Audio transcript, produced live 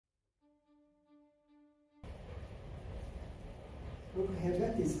Have I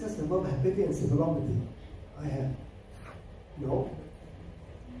discussed about hepatic encephalopathy? I have. No?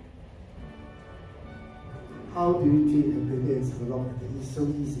 How do you treat hepatic encephalopathy? It's so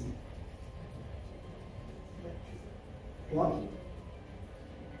easy. What?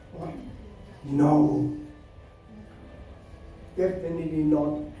 What? No. Definitely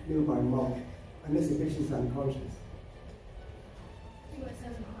not milk by mouth, unless the patient is unconscious.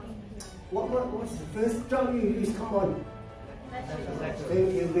 What's the first drug you use? Come on.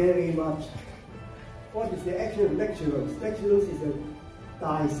 Thank you very much. What is the action of lactulose? Lactulose is a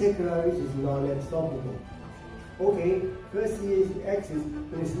disaccharide which is non-absorbable. Okay, firstly it acts as,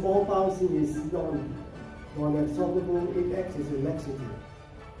 in a small bowel is non-absorbable, it acts as a laxative.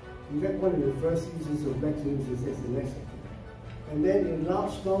 In fact, one of the first uses of lactulose is as a laxative. And then in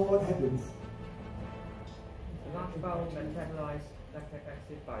large bowel, what happens? The large bowel metabolize lactic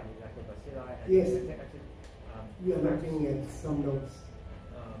acid by the lactobacilli and yes. lactic acid. You are looking at some notes.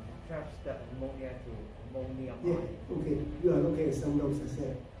 Traps the ammonia to ammonium. Yeah, okay. You are looking at some notes, I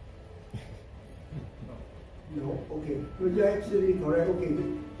said. No, okay. Well, you're absolutely correct. Okay,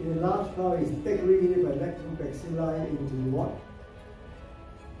 in a large bowel is degraded by lactobacilli into what?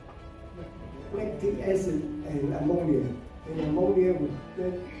 Lactic acid and ammonia. And ammonia would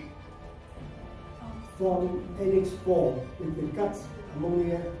then form NH4 with the gut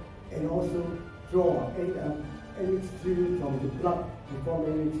ammonia and also draw NH3 from the blood to form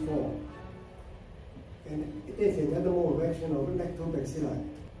NH4. And it is another mode of action of lactobacilli.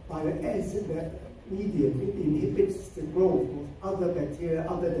 By the acid medium, it inhibits the growth of other bacteria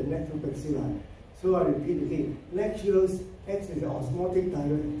other than lactobacilli. So I repeat again, lactulose acts as an osmotic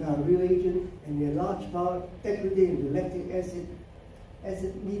diarrheal agent and in large bowel degrades into lactic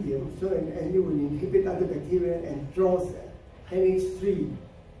acid medium, so and it will inhibit other bacteria and draws NH3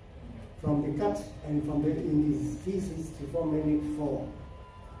 from the gut and from in his feces to form NH4.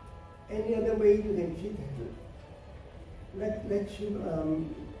 Any other way you can treat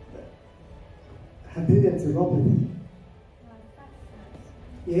hepatic encephalopathy?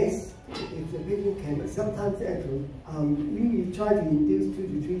 Yes, if the patient can, sometimes actually, we try to induce 2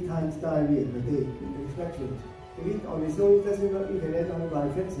 to 3 times diarrhea per day in the extraction. If it on its own doesn't work, you can add on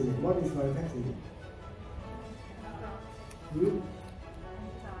Rifaximin. What is Rifaximin?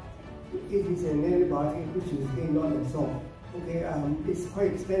 It is an antibiotic which is again not absorbed. Okay, it's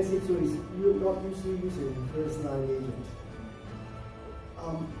quite expensive, so it's not usually used as a first-line agent.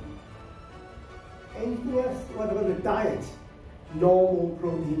 Anything else? What about the diet? Normal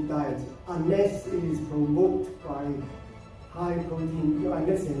protein diet, unless it is provoked by high protein,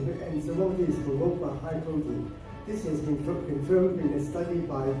 unless encephalopathy is provoked by high protein. This has been confirmed in a study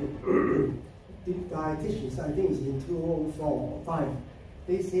by the dietitians, I think it's in 2004 or 5.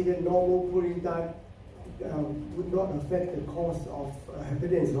 They say that normal protein diet would not affect the cause of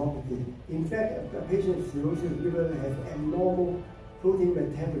hepatic encephalopathy. In fact, a patient with cirrhosis of the liver has abnormal protein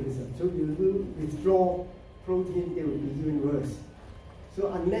metabolism, so you will withdraw protein, they will be even worse.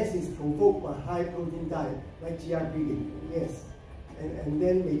 So unless it's provoked by high protein diet, like GI bleeding, yes. And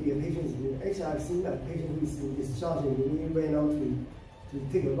then maybe a patient is, actually I've seen a patient who is in discharge and he went out to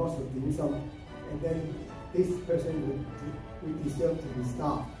take a lot of dim sum, and then this person would deserve to be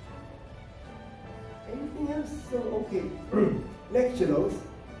starved. Anything else? So okay, lactulose,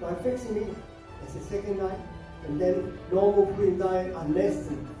 Rifaximin as a second line, and then normal protein diet unless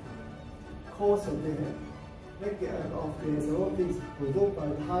the cause of the encephalopathy is provoked by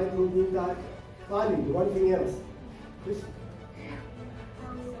high protein diet. Finally, one thing else.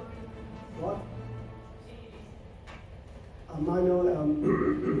 What?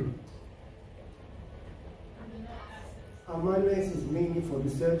 Amino acid is mainly for the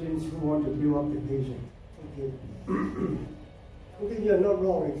surgeons who want to build up the patient. Okay. Okay, you are not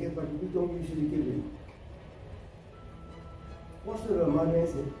wrong, okay, but we don't usually give it. What sort of amino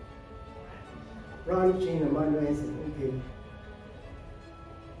acid? Branch chain amino acid, okay.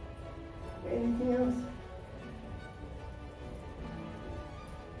 Anything else?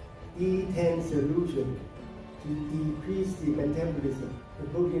 D10 solution to decrease the metabolism, the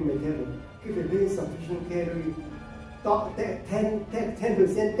protein metabolism. Give the patient sufficient calorie,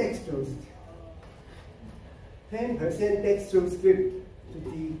 10% dextrose. 10% dextrose script to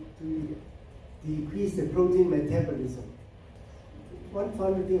decrease the protein metabolism. One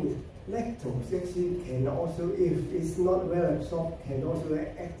final thing is lactose actually can also, if it's not well absorbed, can also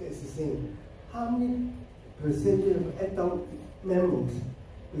act as the same. How many percentage of adult mammals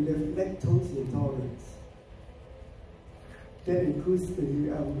with a lactose intolerance? That includes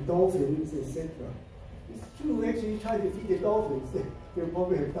the dolphins, etc. It's true, actually try to feed the dolphins, they'll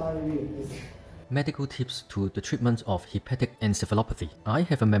probably have diarrhea. Medical tips to the treatment of hepatic encephalopathy. I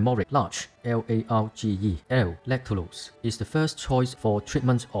have a memoric large, LARGE, L, lactulose, is the first choice for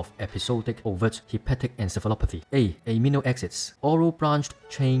treatment of episodic overt hepatic encephalopathy. A. Amino acids. Oral branched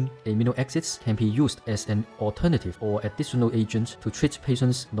chain amino acids can be used as an alternative or additional agent to treat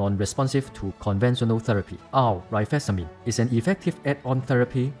patients non-responsive to conventional therapy. R. Rifaximin is an effective add-on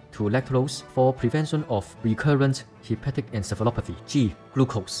therapy to lactulose for prevention of recurrent hepatic encephalopathy. G.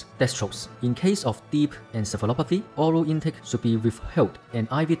 Glucose, dextrose. In case of deep encephalopathy, oral intake should be withheld and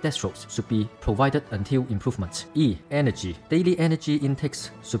IV dextrose should be provided until improvement. E. Energy. Daily energy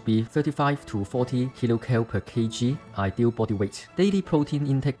intakes should be 35 to 40 kcal per kg ideal body weight. Daily protein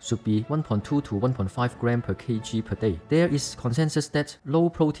intake should be 1.2 to 1.5 gram per kg per day. There is consensus that low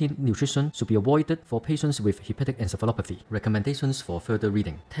protein nutrition should be avoided for patients with hepatic encephalopathy. Recommendations for further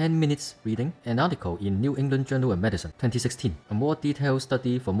reading. 10 minutes reading. An article in New England Journal of Medicine, 2016. A more detailed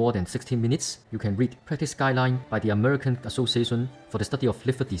study for more than 16 minutes. You can read Practice Guideline by the American Association for the Study of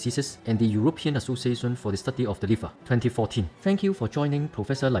Liver Diseases and the European Association for the Study of the Liver, 2014. Thank you for joining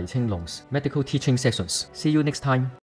Professor Lai Long's medical teaching sessions. See you next time.